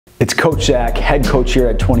It's Coach Zach, head coach here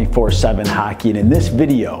at 24/7 Hockey, and in this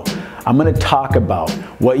video, I'm going to talk about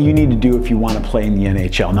what you need to do if you want to play in the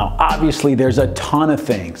NHL. Now, obviously, there's a ton of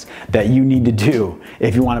things that you need to do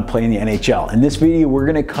if you want to play in the NHL. In this video, we're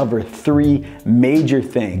going to cover 3 major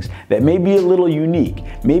things that may be a little unique,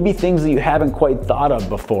 maybe things that you haven't quite thought of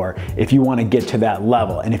before if you want to get to that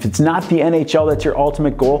level. And if it's not the NHL that's your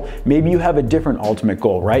ultimate goal, maybe you have a different ultimate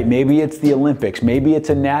goal, right? Maybe it's the Olympics, maybe it's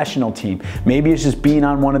a national team, maybe it's just being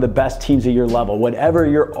on one of the best teams at your level. Whatever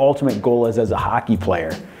your ultimate goal is as a hockey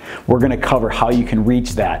player, we're going to cover how you can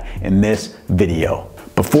reach that in this video.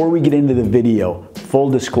 Before we get into the video, full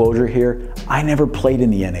disclosure here, I never played in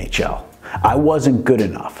the NHL. I wasn't good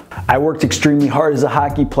enough. I worked extremely hard as a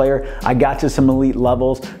hockey player. I got to some elite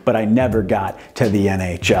levels, but I never got to the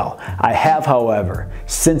NHL. I have, however,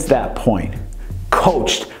 since that point,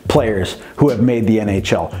 coached players who have made the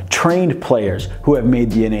NHL, trained players who have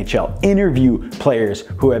made the NHL, interviewed players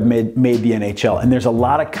who have made the NHL, and there's a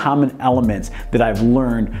lot of common elements that I've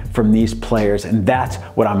learned from these players, and that's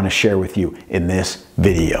what I'm going to share with you in this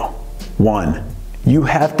video. 1, you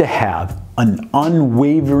have to have an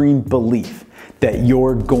unwavering belief that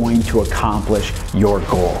you're going to accomplish your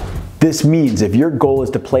goal. This means if your goal is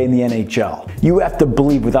to play in the NHL, you have to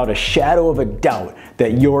believe without a shadow of a doubt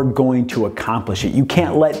that you're going to accomplish it. You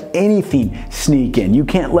can't let anything sneak in. You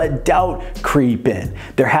can't let doubt creep in.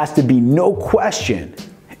 There has to be no question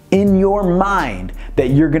in your mind that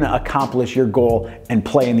you're going to accomplish your goal and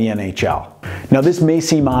play in the NHL. Now, this may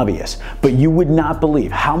seem obvious, but you would not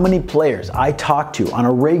believe how many players I talk to on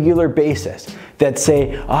a regular basis that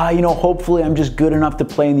say, hopefully I'm just good enough to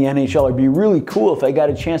play in the NHL. It'd be really cool if I got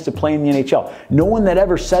a chance to play in the NHL. No one that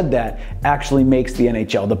ever said that actually makes the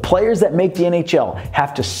NHL. The players that make the NHL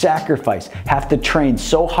have to sacrifice, have to train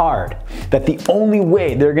so hard that the only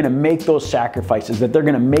way they're gonna make those sacrifices, that they're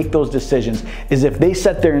gonna make those decisions, is if they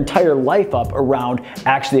set their entire life up around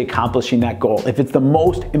actually accomplishing that goal. If it's the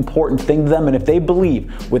most important thing to them, and if they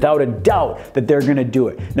believe without a doubt that they're gonna do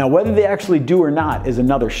it. Now, whether they actually do or not is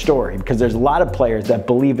another story, because there's a lot of players that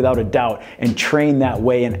believe without a doubt and train that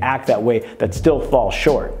way and act that way that still fall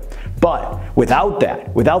short. But without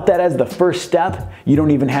that as the first step, you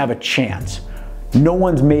don't even have a chance. No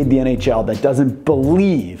one's made the NHL that doesn't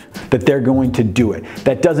believe that they're going to do it,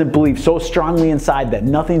 that doesn't believe so strongly inside that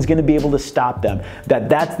nothing's going to be able to stop them, that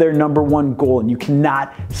that's their #1 goal and you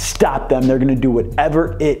cannot stop them. They're going to do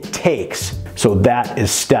whatever it takes. So that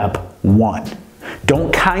is step 1.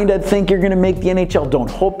 Don't kind of think you're going to make the NHL. Don't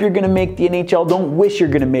hope you're going to make the NHL. Don't wish you're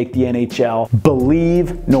going to make the NHL.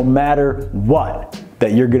 Believe no matter what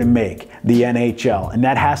that you're going to make the NHL. And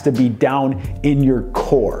that has to be down in your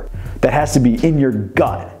core. That has to be in your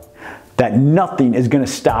gut. That nothing is going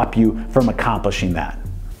to stop you from accomplishing that.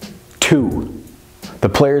 2, the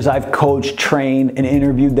players I've coached, trained, and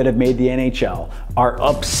interviewed that have made the NHL are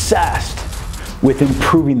obsessed with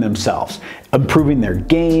improving themselves, improving their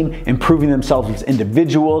game, improving themselves as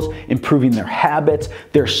individuals, improving their habits.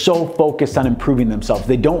 They're so focused on improving themselves.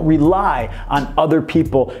 They don't rely on other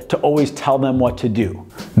people to always tell them what to do.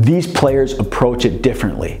 These players approach it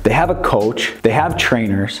differently. They have a coach, they have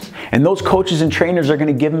trainers, and those coaches and trainers are going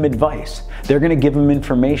to give them advice. They're going to give them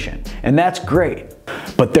information, and that's great.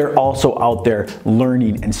 But they're also out there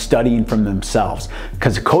learning and studying from themselves,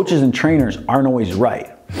 because coaches and trainers aren't always right.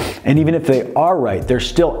 And even if they are right, there's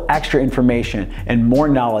still extra information and more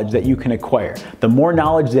knowledge that you can acquire. The more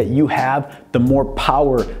knowledge that you have, the more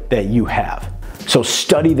power that you have. So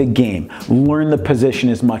study the game, learn the position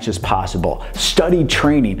as much as possible. Study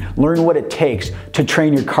training, learn what it takes to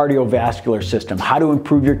train your cardiovascular system, how to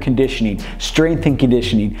improve your conditioning, strength and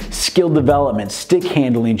conditioning, skill development, stick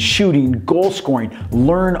handling, shooting, goal scoring.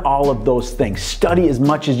 Learn all of those things. Study as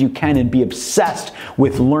much as you can and be obsessed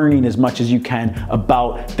with learning as much as you can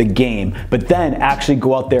about the game, but then actually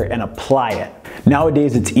go out there and apply it.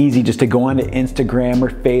 Nowadays, it's easy just to go onto Instagram or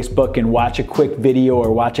Facebook and watch a quick video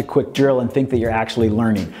or watch a quick drill and think that you're actually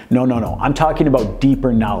learning. No. I'm talking about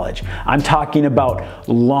deeper knowledge. I'm talking about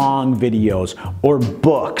long videos or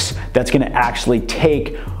books that's going to actually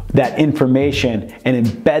take that information and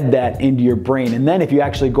embed that into your brain. And then if you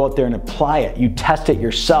actually go out there and apply it, you test it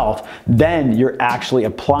yourself, then you're actually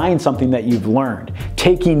applying something that you've learned.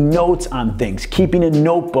 Taking notes on things, keeping a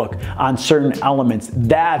notebook on certain elements,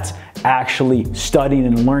 that's actually studying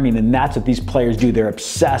and learning, and that's what these players do. They're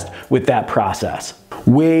obsessed with that process.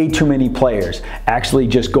 Way too many players actually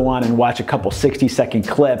just go on and watch a couple 60-second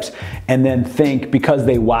clips and then think because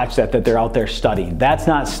they watch that they're out there studying. That's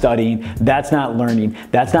not studying, that's not learning,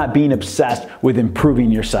 that's not being obsessed with improving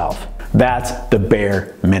yourself. That's the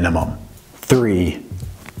bare minimum. 3,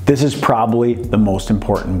 this is probably the most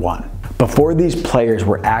important one. Before these players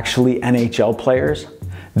were actually NHL players,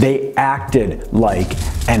 they acted like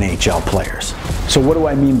NHL players. So what do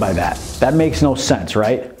I mean by that? That makes no sense,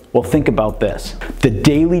 right? Well, think about this. The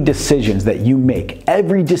daily decisions that you make,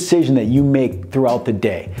 every decision that you make throughout the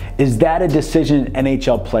day, is that a decision an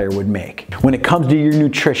NHL player would make? When it comes to your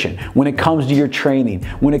nutrition, when it comes to your training,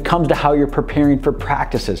 when it comes to how you're preparing for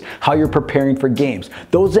practices, how you're preparing for games,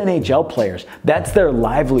 those NHL players, that's their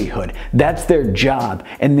livelihood, that's their job,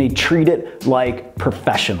 and they treat it like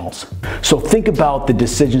professionals. So think about the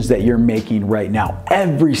decisions that you're making right now,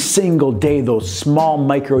 every single day, those small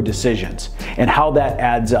micro decisions, and how that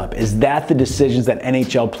adds up. Is that the decisions that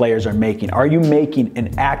NHL players are making? Are you making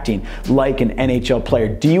and acting like an NHL player?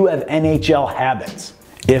 Do you have NHL habits?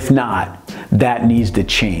 If not, that needs to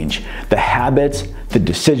change. The habits, the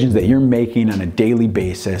decisions that you're making on a daily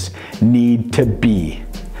basis need to be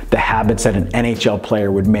the habits that an NHL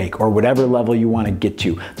player would make, or whatever level you want to get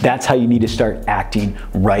to. That's how you need to start acting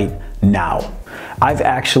right now. I've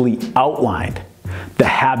actually outlined the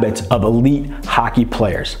habits of elite hockey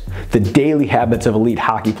players, the daily habits of elite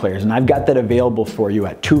hockey players, and I've got that available for you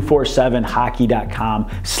at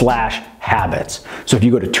 247hockey.com/habits. So if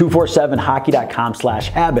you go to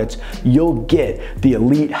 247hockey.com/habits, you'll get the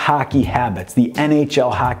elite hockey habits, the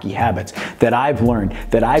NHL hockey habits that I've learned,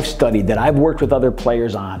 that I've studied, that I've worked with other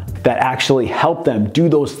players on, that actually help them do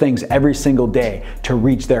those things every single day to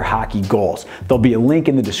reach their hockey goals. There'll be a link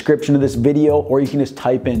in the description of this video, or you can just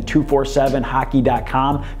type in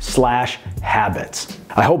 247hockey.com/habits.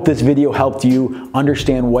 I hope this video helped you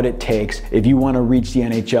understand what it takes if you want to reach the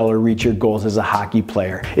NHL or reach your goals as a hockey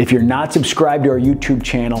player. If you're not subscribed to our YouTube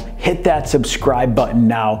channel, hit that subscribe button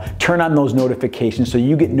now. Turn on those notifications so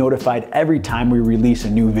you get notified every time we release a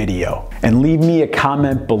new video. And leave me a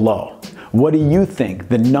comment below. What do you think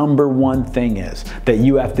the #1 thing is that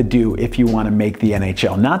you have to do if you want to make the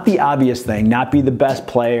NHL? Not the obvious thing, not be the best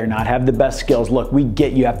player, not have the best skills. Look, we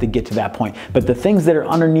get you have to get to that point. But the things that are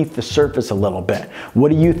underneath the surface a little bit, what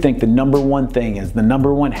do you think the #1 thing is, the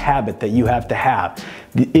 #1 habit that you have to have,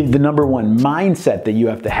 the #1 mindset that you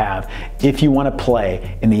have to have if you want to play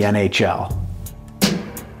in the NHL?